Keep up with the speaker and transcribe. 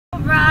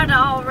right,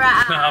 all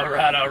right. All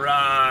right, all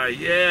right.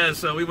 Yeah,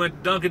 so we went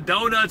to Dunkin'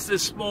 Donuts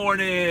this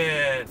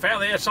morning.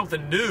 Found they had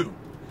something new.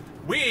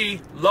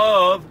 We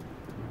love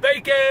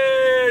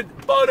bacon,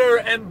 butter,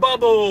 and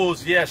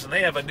bubbles. Yes, and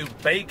they have a new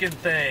bacon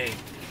thing.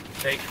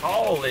 They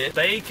call it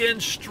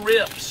bacon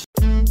strips.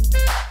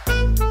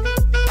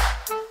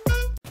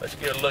 Let's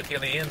get a look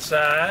in the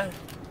inside.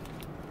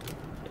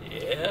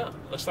 Yeah,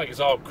 looks like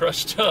it's all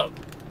crushed up.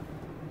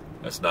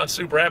 That's not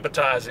super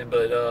appetizing,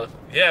 but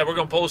yeah, we're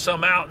gonna pull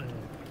some out and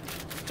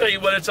tell you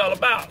what it's all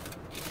about.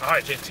 All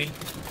right, JT,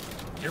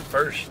 you're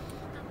first.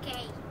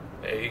 Okay.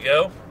 There you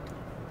go.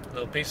 A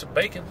little piece of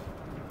bacon.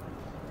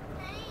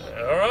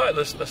 All right,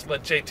 let's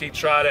let JT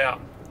try it out.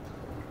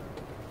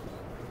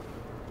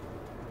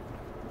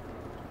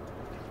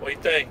 What do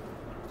you think?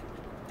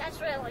 That's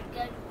really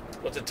good.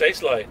 What's it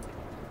taste like?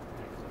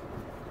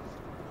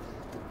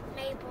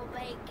 Maple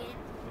bacon.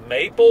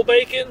 Maple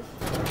bacon?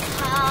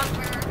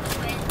 Covered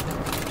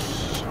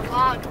with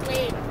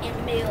chocolate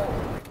and milk.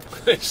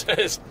 It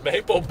says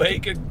maple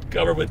bacon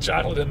covered with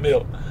chocolate and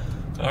milk.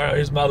 All right,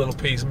 here's my little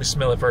piece. Let me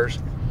smell it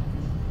first.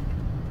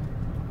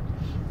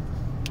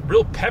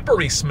 Real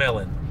peppery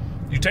smelling.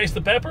 You taste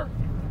the pepper?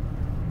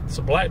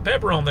 Some black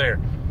pepper on there.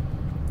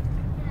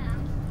 Yeah.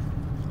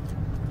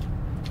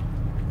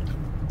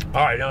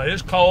 All right, now it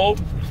is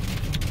cold.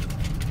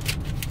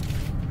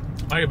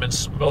 Might have been,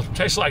 well, it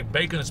tastes like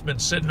bacon that's been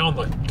sitting on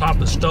the top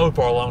of the stove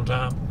for a long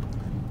time.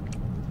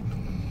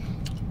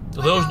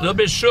 So those little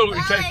bit of sugar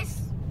you take.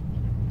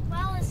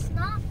 Well, it's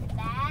not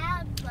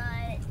bad,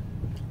 but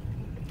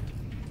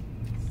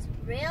it's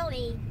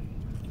really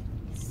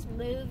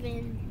smooth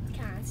and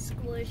kind of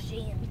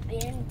squishy and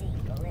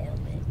bending a little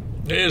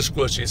bit. It is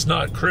squishy. It's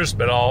not crisp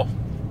at all.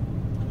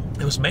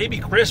 It was maybe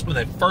crisp when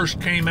they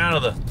first came out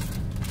of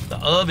the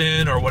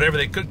oven or whatever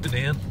they cooked it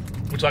in.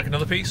 Would you like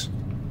another piece?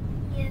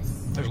 Yes.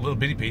 There's a little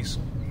bitty piece.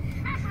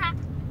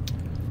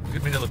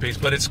 Give me another piece,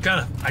 but it's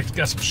kind of, I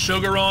got some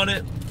sugar on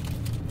it,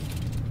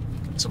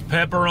 some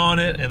pepper on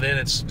it, and then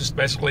it's just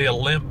basically a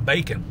limp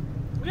bacon.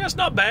 Yeah, it's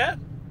not bad.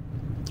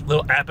 A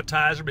little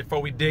appetizer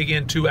before we dig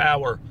into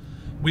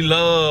we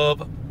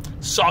love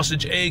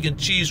sausage, egg, and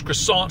cheese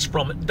croissants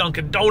from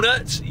Dunkin'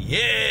 Donuts.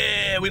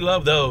 Yeah, we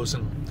love those.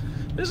 And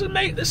this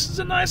is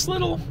a nice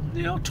little,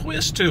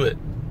 twist to it.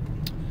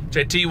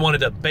 JT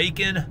wanted a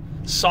bacon,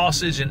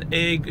 sausage, and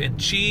egg, and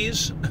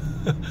cheese.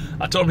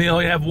 I told him he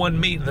only have one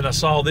meat, and then I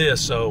saw this,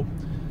 so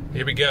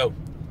here we go.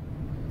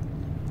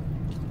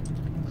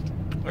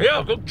 Oh,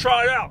 yeah, go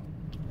try it out.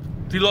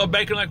 If you love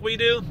bacon like we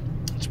do,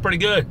 it's pretty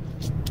good.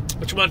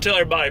 What you want to tell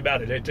everybody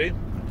about it, JT?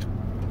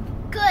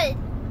 Good.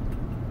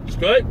 It's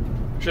good?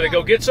 Should I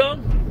go get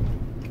some?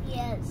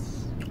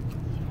 Yes.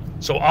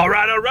 So, all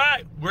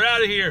right, we're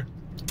out of here.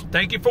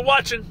 Thank you for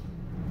watching.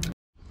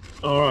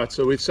 All right,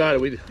 so we decided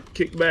we'd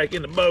kick back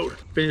in the boat,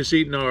 finish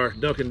eating our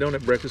Dunkin'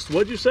 Donut breakfast.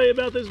 What'd you say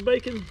about this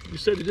bacon? You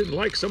said you didn't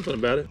like something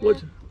about it. I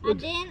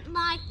didn't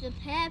like the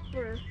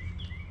pepper.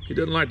 He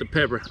doesn't like the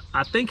pepper.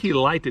 I think he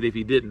liked it if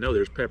he didn't know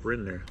there's pepper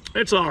in there.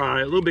 It's all right,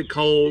 a little bit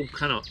cold,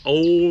 kind of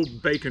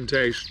old bacon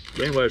taste.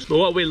 But anyways, but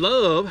what we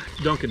love,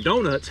 Dunkin'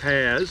 Donuts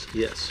has,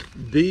 yes,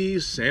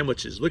 these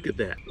sandwiches. Look at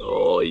that.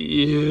 Oh,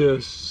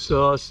 yes,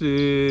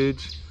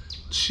 sausage,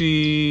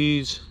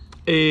 cheese,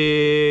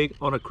 egg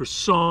on a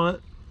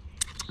croissant.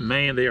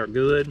 Man, they are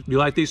good. You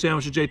like these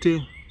sandwiches,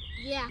 JT?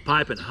 Yeah.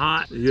 Piping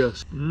hot?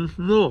 Yes.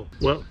 No.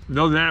 Well,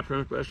 no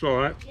napkins, but that's all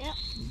right.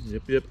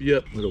 Yep.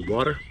 Yep. A little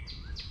water.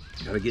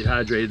 Gotta get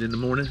hydrated in the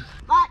morning.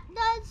 What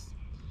does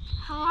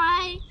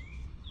hydrated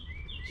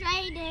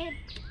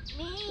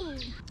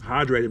mean?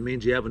 Hydrated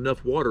means you have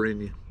enough water in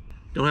you.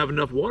 Don't have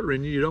enough water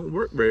in you, you don't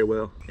work very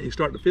well. And you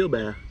start to feel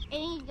bad.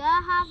 And you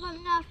gotta have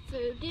enough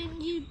food in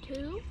you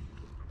too?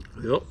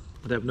 Yep.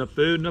 Gotta have enough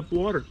food, enough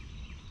water.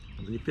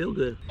 And then you feel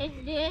good.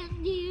 And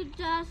then you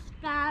just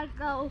gotta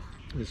go.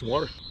 Need some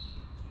water.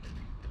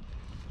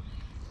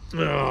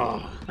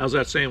 Oh, how's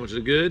that sandwich? Is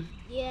it good?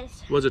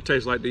 Yes. What does it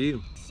taste like to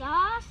you?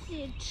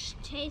 Sausage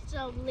tastes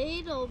a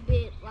little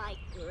bit like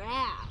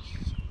grass.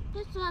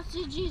 The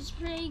sausage is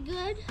pretty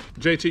good.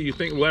 JT, you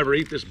think we'll ever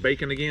eat this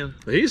bacon again?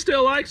 He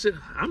still likes it.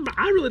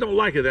 I really don't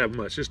like it that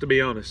much, just to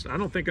be honest. I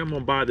don't think I'm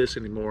gonna buy this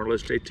anymore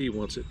unless JT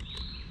wants it.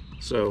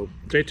 So,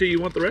 JT, you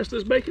want the rest of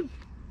this bacon?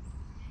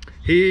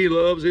 He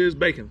loves his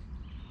bacon.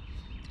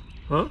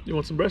 Huh? You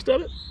want some rest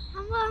of it?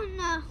 I'm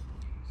gonna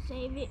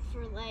save it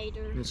for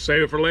later. Let's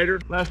save it for later.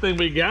 Last thing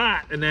we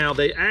got, and now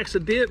they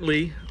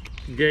accidentally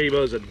gave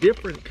us a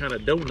different kind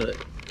of donut.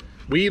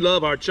 We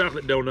love our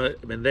chocolate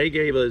donut, and they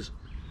gave us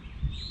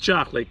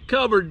chocolate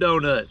covered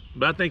donut.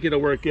 But I think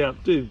it'll work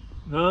out too,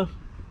 huh?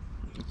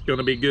 It's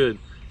gonna be good.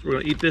 So we're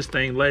gonna eat this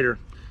thing later.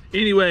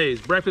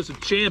 Anyways, breakfast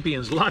of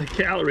champions, a lot of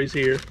calories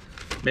here.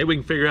 Maybe we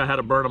can figure out how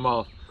to burn them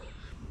off.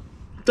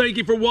 Thank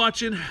you for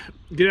watching.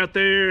 Get out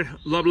there,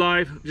 love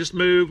life, just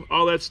move,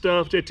 all that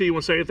stuff. JT, you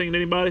want to say anything to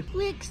anybody?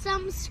 Click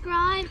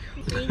subscribe.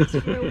 Thanks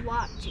for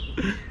watching.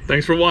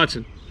 Thanks for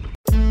watching.